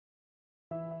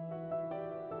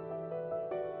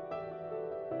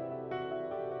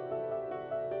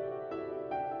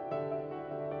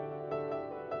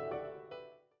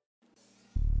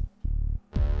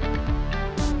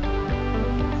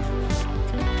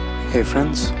Hey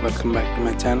friends, welcome back to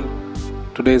my channel.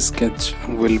 Today's sketch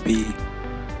will be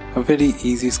a very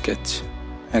easy sketch.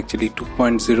 Actually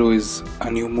 2.0 is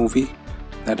a new movie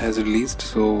that has released,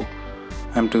 so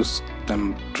I'm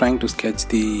trying to sketch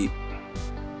the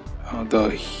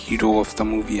hero of the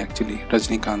movie, actually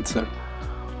Rajnikanth sir.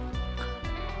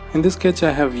 In this sketch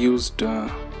I have used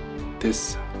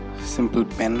this simple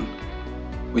pen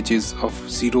which is of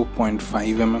 0.5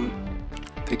 mm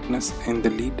thickness in the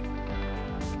lead.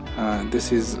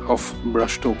 This is of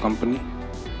Brushto company.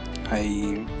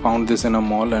 I found this in a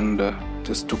mall and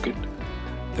just took it.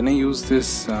 Then I used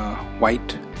this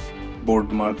white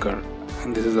board marker,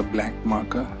 and this is a black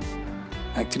marker.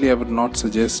 Actually I would not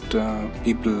suggest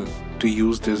people to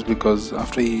use this, because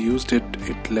after you used it,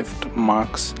 it left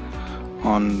marks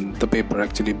on the paper,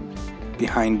 actually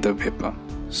behind the paper.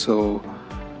 So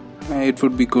it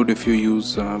would be good if you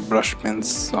use brush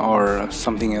pens or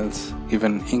something else.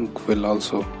 Even ink will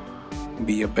also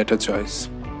be a better choice.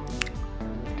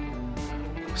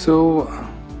 So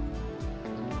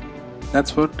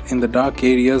that's what. In the dark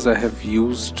areas I have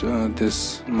used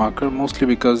this marker, mostly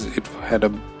because it had a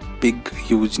big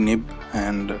huge nib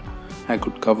and I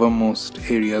could cover most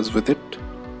areas with it.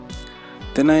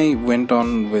 Then I went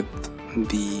on with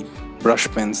the brush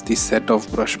pens, the set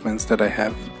of brush pens that I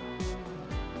have.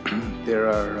 There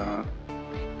are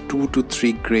 2 to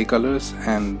 3 gray colors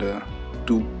and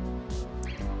 2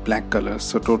 black colors,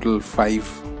 so total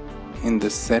 5 in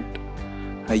this set.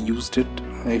 I used it.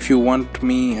 If you want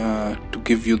me to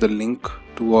give you the link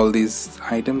to all these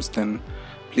items, then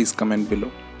please comment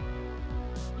below.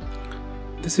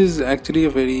 This is actually a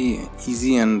very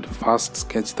easy and fast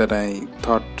sketch that I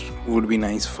thought would be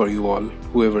nice for you all,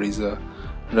 whoever is a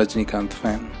Rajnikanth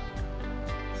fan.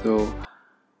 So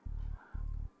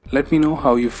let me know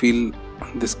how you feel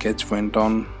this sketch went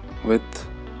on with.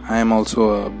 I am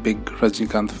also a big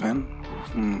Rajnikanth fan.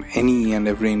 Any and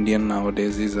every Indian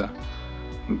nowadays is a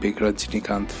big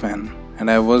Rajnikanth fan. And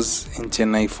I was in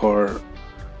Chennai for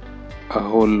a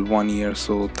whole 1 year,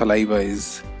 so Thalaivaa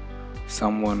is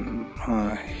someone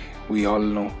we all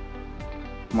know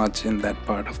much in that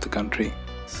part of the country.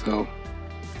 So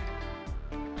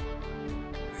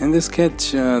in this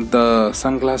sketch, the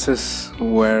sunglasses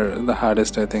were the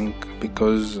hardest, I think,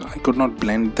 because I could not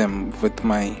blend them with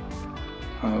my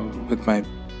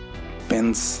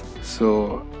pens.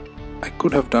 So I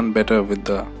could have done better with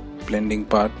the blending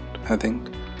part, I think.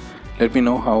 Let me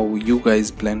know how you guys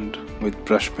blend with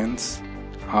brush pens,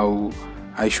 how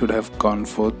I should have gone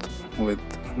forth with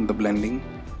the blending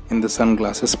in the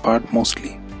sunglasses part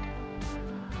mostly.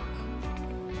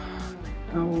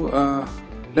 Now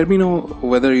let me know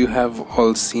whether you have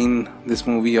all seen this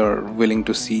movie or willing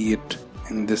to see it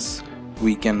in this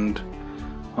weekend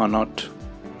or not,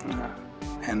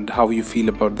 and how you feel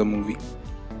about the movie.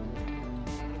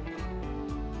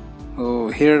 So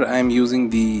here I am using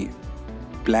the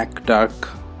black dark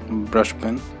brush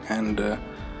pen, and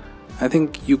I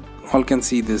think you all can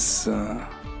see this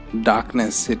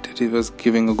darkness. It was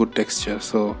giving a good texture,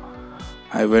 so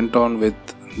I went on with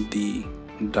the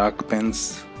dark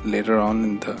pens later on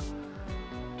in the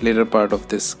later part of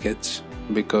this sketch,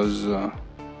 because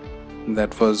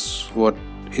that was what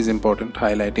is important.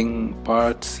 Highlighting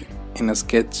parts in a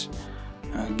sketch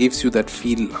gives you that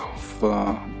feel of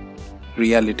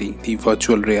reality, the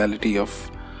virtual reality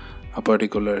of a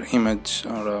particular image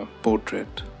or a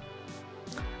portrait.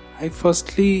 I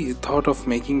firstly thought of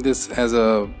making this as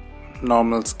a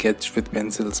normal sketch with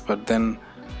pencils, but then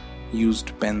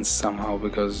used pens somehow,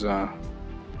 because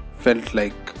felt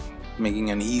like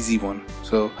making an easy one.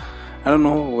 So I don't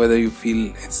know whether you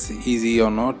feel it's easy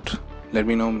or not. Let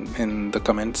me know in the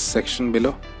comments section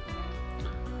below.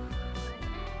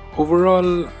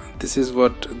 Overall, this is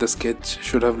what the sketch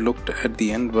should have looked at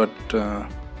the end, but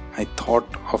I thought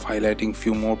of highlighting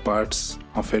few more parts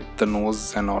of it, the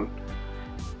nose and all.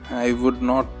 I would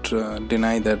not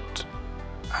deny that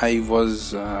I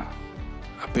was a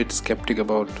bit skeptic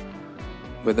about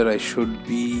whether I should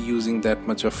be using that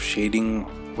much of shading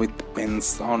with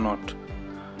pens or not.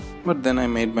 But then I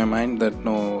made my mind that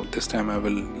no, this time I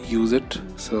will use it.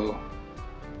 So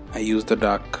I used the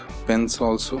dark pens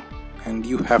also. And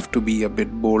you have to be a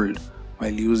bit bold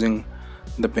while using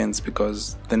the pens,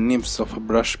 because the nibs of a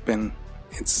brush pen,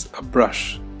 it's a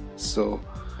brush, so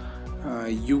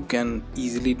you can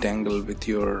easily tangle with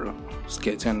your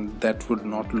sketch, and that would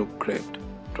not look great.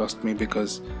 Trust me,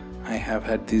 because I have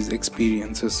had these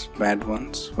experiences, bad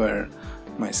ones, where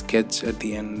my sketch at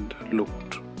the end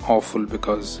looked awful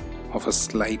because of a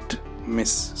slight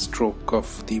miss stroke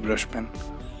of the brush pen.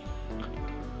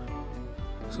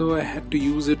 So I had to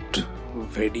use it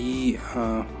very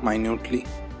minutely,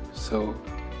 So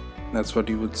that's what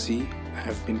you would see. I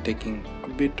have been taking a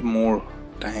bit more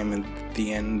time at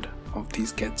the end of the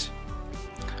sketch.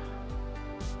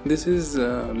 This is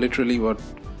literally what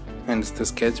ends the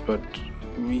sketch, but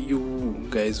you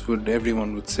guys would,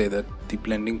 everyone would say that the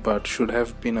blending part should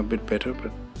have been a bit better,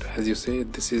 but as you say,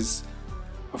 this is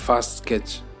a fast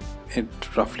sketch. It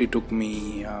roughly took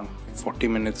me 40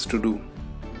 minutes to do,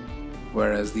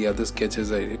 whereas the other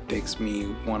sketches it takes me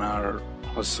 1 hour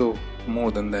or so,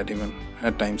 more than that even,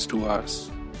 at times 2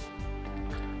 hours.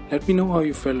 Let me know how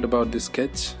you felt about this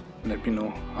sketch. Let me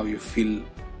know how you feel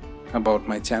about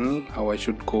my channel, how I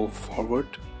should go forward.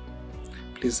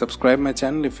 Please subscribe my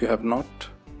channel if you have not.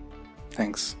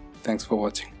 Thanks for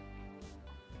watching.